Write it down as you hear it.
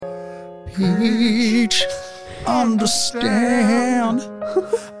peach, understand.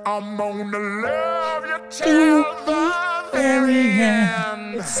 I'm gonna love you till the very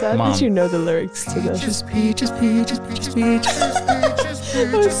end. It's sad that you know the lyrics to this. Peaches, peaches, peaches, peaches.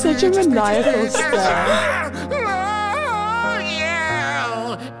 That was such a maniacal style.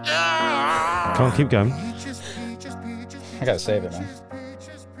 Come on, keep going. I gotta save it, man.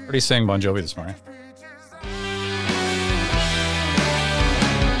 Already sang Bon Jovi this morning.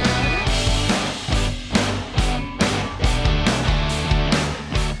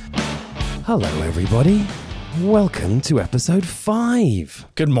 Hello, everybody. Welcome to episode 5.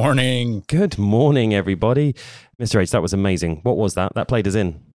 Good morning. Good morning, everybody. Mr. H, that was amazing. What was that? That played us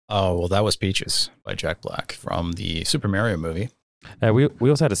in. Oh, well, that was Peaches by Jack Black from the Super Mario movie. We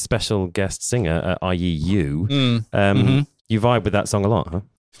also had a special guest singer, i.e. you. Mm-hmm. You vibe with that song a lot, huh?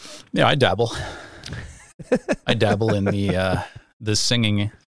 Yeah, I dabble. I dabble in the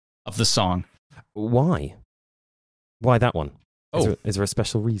singing of the song. Why? Why that one? Oh. Is there a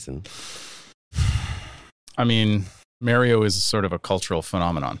special reason? I mean, Mario is sort of a cultural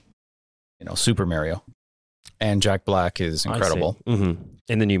phenomenon. You know, Super Mario. And Jack Black is incredible. Mm-hmm.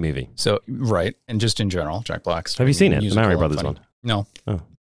 In the new movie. So, right. And just in general, Jack Black's. Have you seen it? The Mario Brothers one? No. Oh.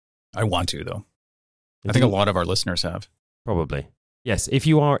 I want to, though. I think a lot of our listeners have. Probably. Yes, if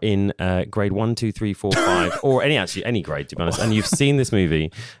you are in grade 1, 2, 3, 4, 5, or any grade, to be honest, and you've seen this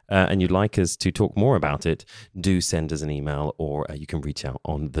movie and you'd like us to talk more about it, do send us an email or you can reach out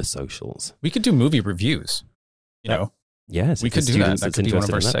on the socials. We could do movie reviews, you know? Yes. We could do that. That could be one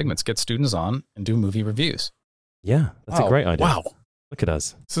of our segments. Get students on and do movie reviews. Yeah, that's a great idea. Wow. Look at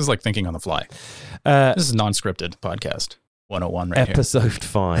us. This is like thinking on the fly. This is non-scripted podcast 101 right here. Episode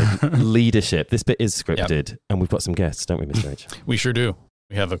 5, leadership. This bit is scripted, and we've got some guests, don't we, Mr. H? We sure do.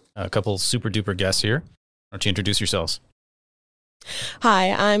 We have a couple super duper guests here. Why don't you introduce yourselves?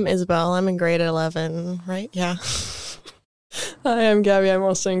 Hi, I'm Isobel. I'm in grade 11, right? Yeah. Hi, I'm Gabi. I'm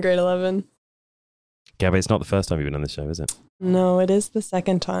also in grade 11. Gabi, it's not the first time you've been on this show, is it? No, it is the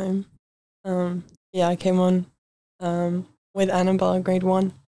second time. I came on with Annabelle in grade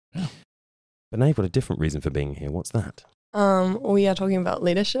 1. Yeah. But now you've got a different reason for being here. What's that? We are talking about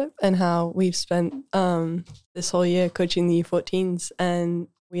leadership and how we've spent this whole year coaching the U14s, and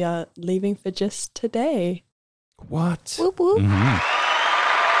we are leaving for just today. What? Whoop, whoop. Mm-hmm.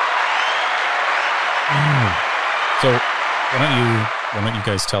 So why don't you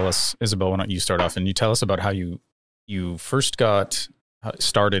guys tell us, Isobel, why don't you start off and you tell us about how you first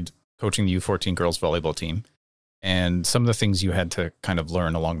started coaching the U14 girls volleyball team and some of the things you had to kind of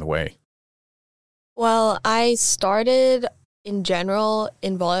learn along the way. Well, I started in general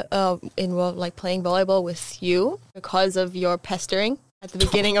in playing volleyball with you because of your pestering at the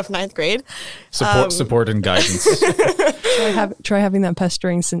beginning of 9th grade. Support and guidance. Try having that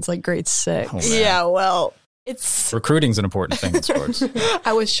pestering since like grade 6. Oh, yeah, well, it's recruiting's an important thing in sports.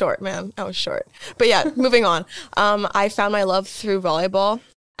 I was short, man. I was short. But yeah, moving on. I found my love through volleyball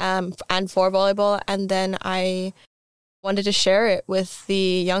and for volleyball, and then I wanted to share it with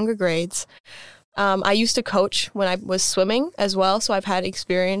the younger grades. I used to coach when I was swimming as well, so I've had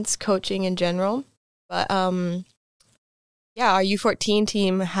experience coaching in general. But our U14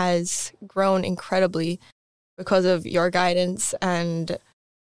 team has grown incredibly because of your guidance and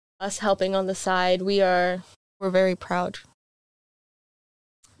us helping on the side. We're very proud.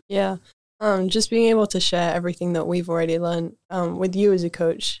 Yeah, just being able to share everything that we've already learned with you as a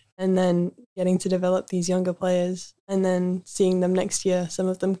coach, and then getting to develop these younger players, and then seeing them next year, some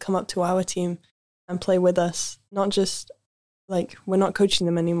of them come up to our team and play with us. Not just like we're not coaching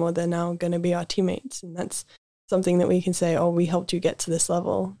them anymore, they're now going to be our teammates, and that's something that we can say, oh, we helped you get to this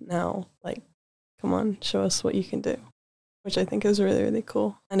level. Now, like, come on, show us what you can do, which I think is really, really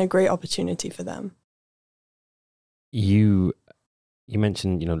cool and a great opportunity for them. You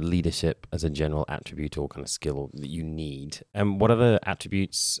mentioned, leadership as a general attribute or kind of skill that you need. What other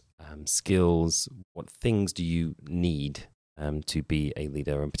attributes, skills, what things do you need to be a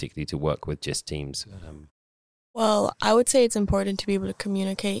leader, and particularly to work with GIST teams? Well, I would say it's important to be able to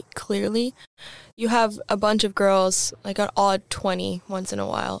communicate clearly. You have a bunch of girls, like an odd 20 once in a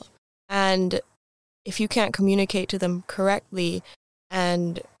while, and if you can't communicate to them correctly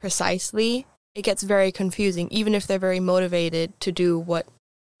and precisely, it gets very confusing, even if they're very motivated to do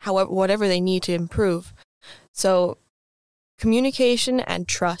whatever they need to improve. So communication and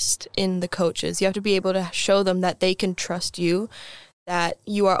trust in the coaches. You have to be able to show them that they can trust you, that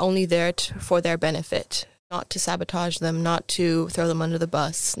you are only there for their benefit, not to sabotage them, not to throw them under the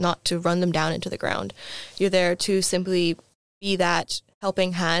bus, not to run them down into the ground. You're there to simply be that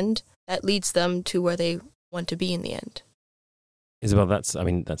helping hand that leads them to where they want to be in the end. Isobel,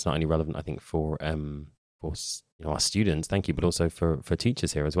 that's not only relevant, I think, for our students, thank you, but also for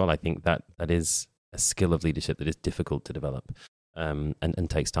teachers here as well. I think that is a skill of leadership that is difficult to develop, and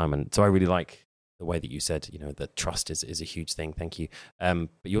takes time. And so I really like the way that you said, that trust is a huge thing. Thank you. But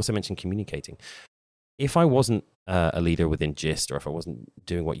you also mentioned communicating. If I wasn't a leader within GIST, or if I wasn't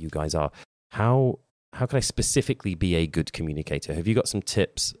doing what you guys are, how can I specifically be a good communicator? Have you got some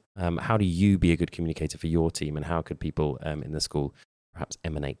tips? How do you be a good communicator for your team, and how could people in the school perhaps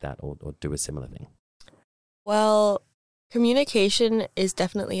emanate that or do a similar thing? Well, communication is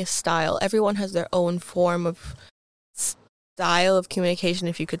definitely a style. Everyone has their own form of style of communication,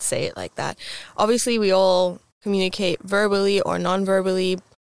 if you could say it like that. Obviously, we all communicate verbally or non-verbally.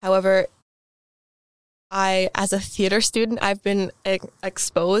 However, as a theater student, I've been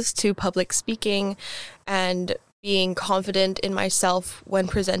exposed to public speaking and being confident in myself when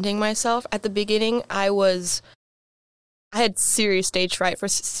presenting myself. At the beginning, I had serious stage fright. For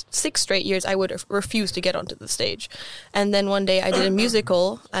 6 straight years, I would refuse to get onto the stage. And then one day I did a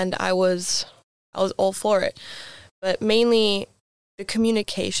musical, and I was all for it. But mainly the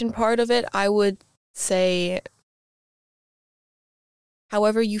communication part of it, I would say,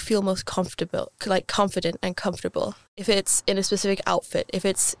 however you feel most comfortable, like confident and comfortable. If it's in a specific outfit, if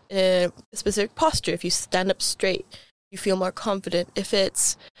it's in a specific posture, if you stand up straight, you feel more confident. If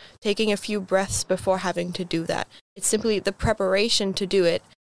it's taking a few breaths before having to do that, it's simply the preparation to do it.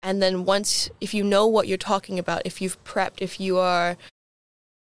 And then if you know what you're talking about, if you've prepped, if you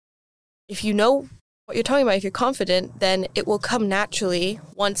know what you're talking about, if you're confident, then it will come naturally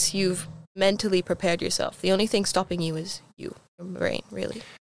once you've mentally prepared yourself. The only thing stopping you is your brain, really.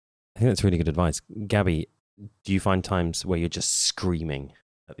 I think that's really good advice. Gabi, do you find times where you're just screaming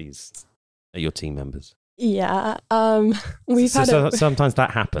at your team members? Yeah. Sometimes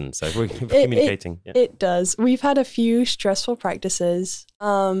that happens. So if we're communicating. It does. We've had a few stressful practices,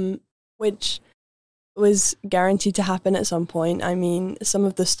 which was guaranteed to happen at some point. I mean, some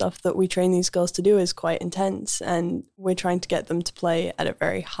of the stuff that we train these girls to do is quite intense, and we're trying to get them to play at a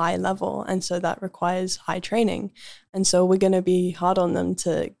very high level. And so that requires high training. And so we're going to be hard on them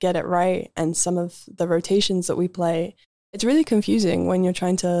to get it right. And some of the rotations that we play, it's really confusing when you're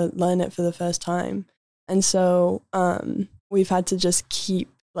trying to learn it for the first time. And so we've had to just keep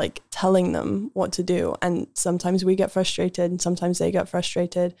telling them what to do. And sometimes we get frustrated and sometimes they get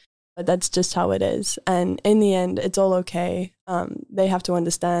frustrated. But that's just how it is. And in the end, it's all okay. They have to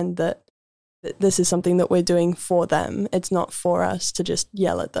understand that this is something that we're doing for them. It's not for us to just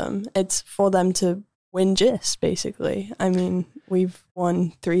yell at them. It's for them to win GIST, basically. I mean, we've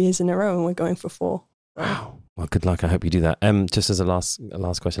won 3 years in a row and we're going for 4. Wow. Well, good luck. I hope you do that. Just as a last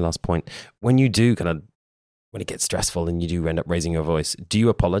question, last point, when you do when it gets stressful and you do end up raising your voice, do you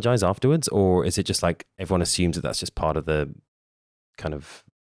apologize afterwards? Or is it just like everyone assumes that that's just part of the kind of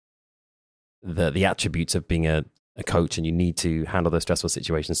the attributes of being a coach, and you need to handle those stressful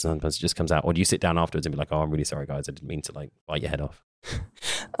situations? Sometimes it just comes out. Or do you sit down afterwards and be like, oh, I'm really sorry, guys, I didn't mean to bite your head off?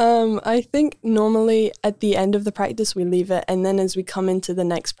 I think normally at the end of the practice, we leave it. And then as we come into the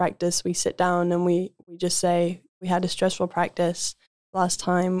next practice, we sit down and we just say, we had a stressful practice last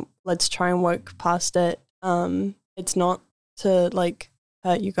time. Let's try and work past it. It's not to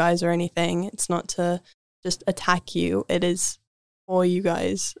hurt you guys or anything. It's not to just attack you. It is for you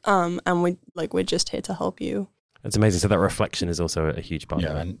guys, and we're just here to help you. That's amazing. So that reflection is also a huge part.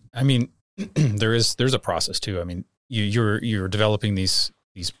 Yeah, and I mean, there's a process too. I mean, you're developing these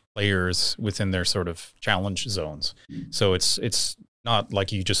players within their sort of challenge zones. So it's not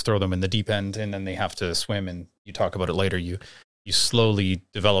like you just throw them in the deep end and then they have to swim and you talk about it later. You slowly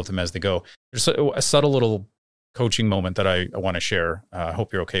develop them as they go. There's a subtle little coaching moment that I want to share. I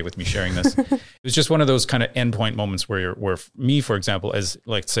hope you're okay with me sharing this. It was just one of those kind of endpoint moments where me, for example, as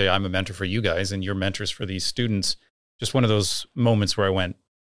say I'm a mentor for you guys and you're mentors for these students, just one of those moments where I went,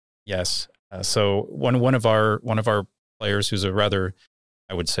 yes. So one of our players, who's a rather,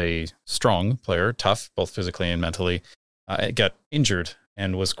 I would say, strong player, tough, both physically and mentally, got injured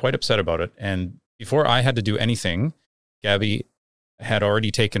and was quite upset about it. And before I had to do anything, Gabi had already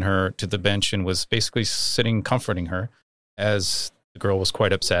taken her to the bench and was basically sitting comforting her as the girl was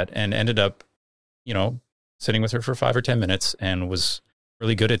quite upset, and ended up, sitting with her for 5 or 10 minutes and was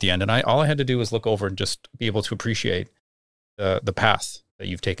really good at the end. And all I had to do was look over and just be able to appreciate the path that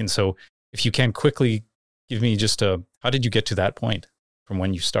you've taken. So if you can quickly give me just how did you get to that point from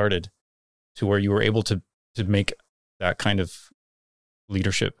when you started to where you were able to make that kind of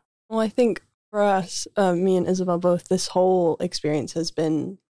leadership? Well, I think for us, me and Isobel both, this whole experience has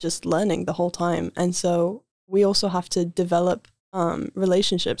been just learning the whole time. And so we also have to develop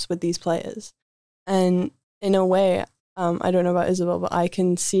relationships with these players. And in a way, I don't know about Isobel, but I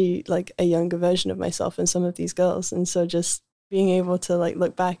can see like a younger version of myself in some of these girls. And so just being able to like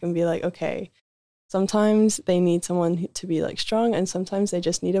look back and be like, okay, sometimes they need someone to be like strong, and sometimes they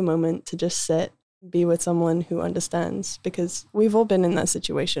just need a moment to just sit, be with someone who understands, because we've all been in that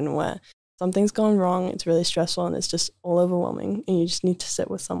situation where something's gone wrong, it's really stressful, and it's just all overwhelming, and you just need to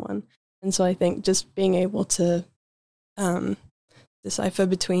sit with someone. And so I think just being able to decipher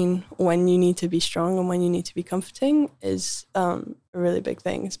between when you need to be strong and when you need to be comforting is a really big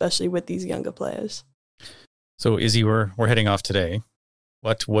thing, especially with these younger players. So Izzy, we're heading off today.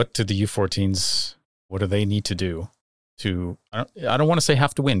 What do the U14s, what do they need to do to, I don't want to say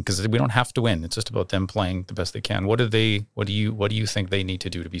have to win, because we don't have to win. It's just about them playing the best they can. What do you think they need to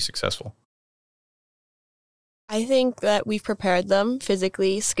do to be successful? I think that we've prepared them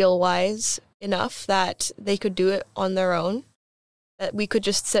physically, skill-wise, enough that they could do it on their own, that we could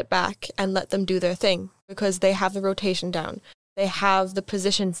just sit back and let them do their thing, because they have the rotation down. They have the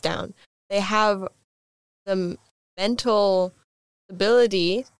positions down. They have the mental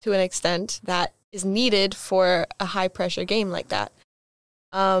ability to an extent that is needed for a high-pressure game like that.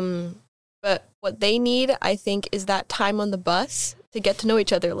 But what they need, I think, is that time on the bus to get to know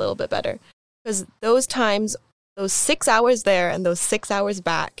each other a little bit better. Because those times, those 6 hours there and those 6 hours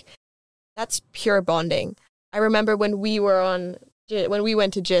back, that's pure bonding. I remember when we went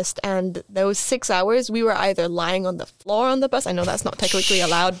to GIST, and those 6 hours, we were either lying on the floor on the bus. I know that's not technically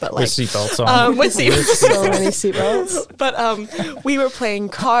allowed, but like with seatbelts on. With seatbelts. So many seatbelts. But we were playing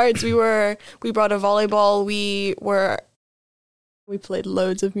cards. We brought a volleyball. We played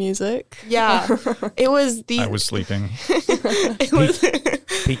loads of music. Yeah, it was I was sleeping. It was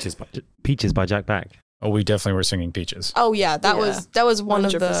Peaches by Jack Back. Oh, we definitely were singing Peaches. Oh yeah, that was one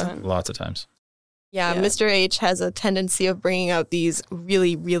 100%. of the. Lots of times. Yeah, Mr. H has a tendency of bringing out these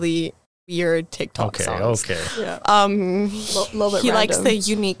really, really weird TikTok songs. Okay. Yeah. He bit likes random. the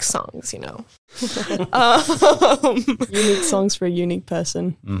unique songs, you know. Unique songs for a unique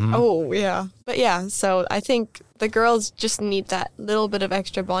person. Mm-hmm. Oh, yeah. But yeah, so I think the girls just need that little bit of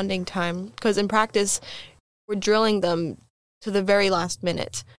extra bonding time, because in practice, we're drilling them to the very last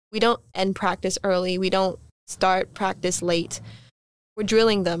minute. We don't end practice early. We don't start practice late. We're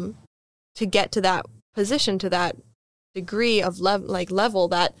drilling them to get to that position, to that degree of level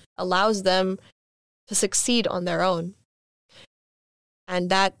that allows them to succeed on their own. And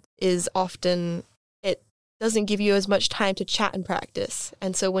that is often, it doesn't give you as much time to chat in practice.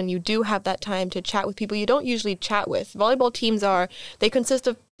 And so when you do have that time to chat with people you don't usually chat with, volleyball teams they consist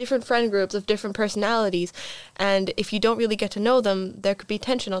of different friend groups of different personalities. And if you don't really get to know them, there could be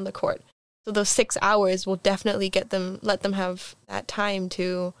tension on the court. So those 6 hours will definitely let them have that time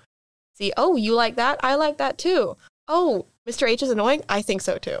to see, oh, you like that? I like that too. Oh, Mr. H is annoying? I think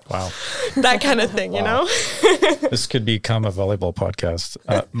so too. Wow. That kind of thing, you know? This could become a volleyball podcast.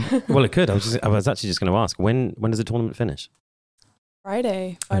 Well, it could. I was actually just going to ask, when does the tournament finish?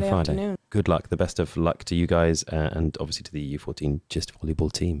 Friday afternoon. Good luck. The best of luck to you guys, and obviously to the U14 GIST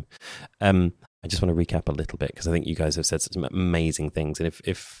volleyball team. I just want to recap a little bit, because I think you guys have said some amazing things. And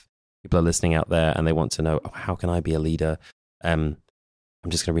if people are listening out there and they want to know, how can I be a leader? I'm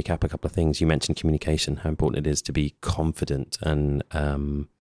just going to recap a couple of things. You mentioned communication, how important it is to be confident and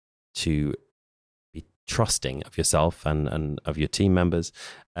to be trusting of yourself and of your team members.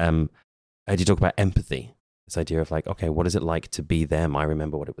 I heard you talk about empathy, this idea of like, okay, what is it like to be them? I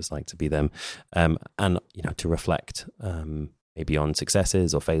remember what it was like to be them. And, to reflect maybe on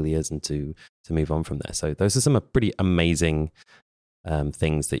successes or failures, and to move on from there. So those are some pretty amazing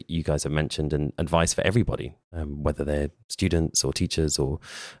things that you guys have mentioned, and advice for everybody, whether they're students or teachers or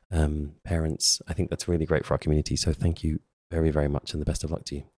parents. I think that's really great for our community. So thank you very, very much, and the best of luck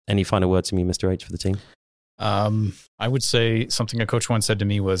to you. Any final words from you, Mr. H, for the team? I would say something a coach once said to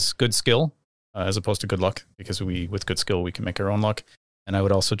me was good skill as opposed to good luck, because with good skill, we can make our own luck. And I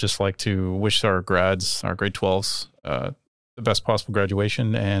would also just like to wish our grads, our grade 12s, the best possible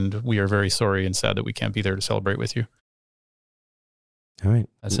graduation. And we are very sorry and sad that we can't be there to celebrate with you. All right.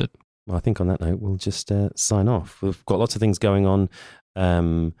 That's it. Well, I think on that note, we'll just sign off. We've got lots of things going on.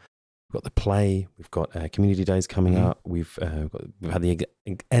 We've got the play. We've got community days coming up. We've had the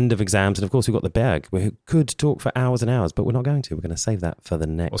end of exams. And of course, we've got the bag. We could talk for hours and hours, but we're not going to. We're going to save that for the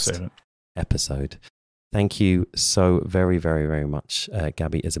next episode. Thank you so very, very, very much,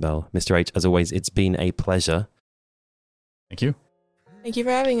 Gabi, Isobel, Mr. H. As always, it's been a pleasure. Thank you. Thank you for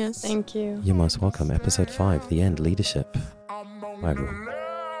having us. Thank you. You're most welcome. Episode 5, The End, Leadership. Bye, everyone.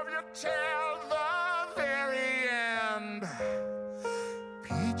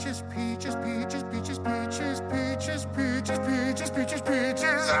 Peaches, peaches, peaches, peaches, peaches, peaches, peaches, peaches, peaches,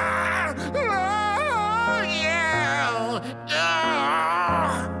 peaches. Ah, oh, yeah.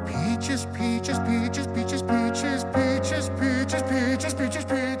 peaches, peaches, peaches, peaches, peaches, peaches, peaches, peaches,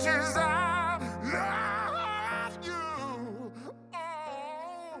 peaches.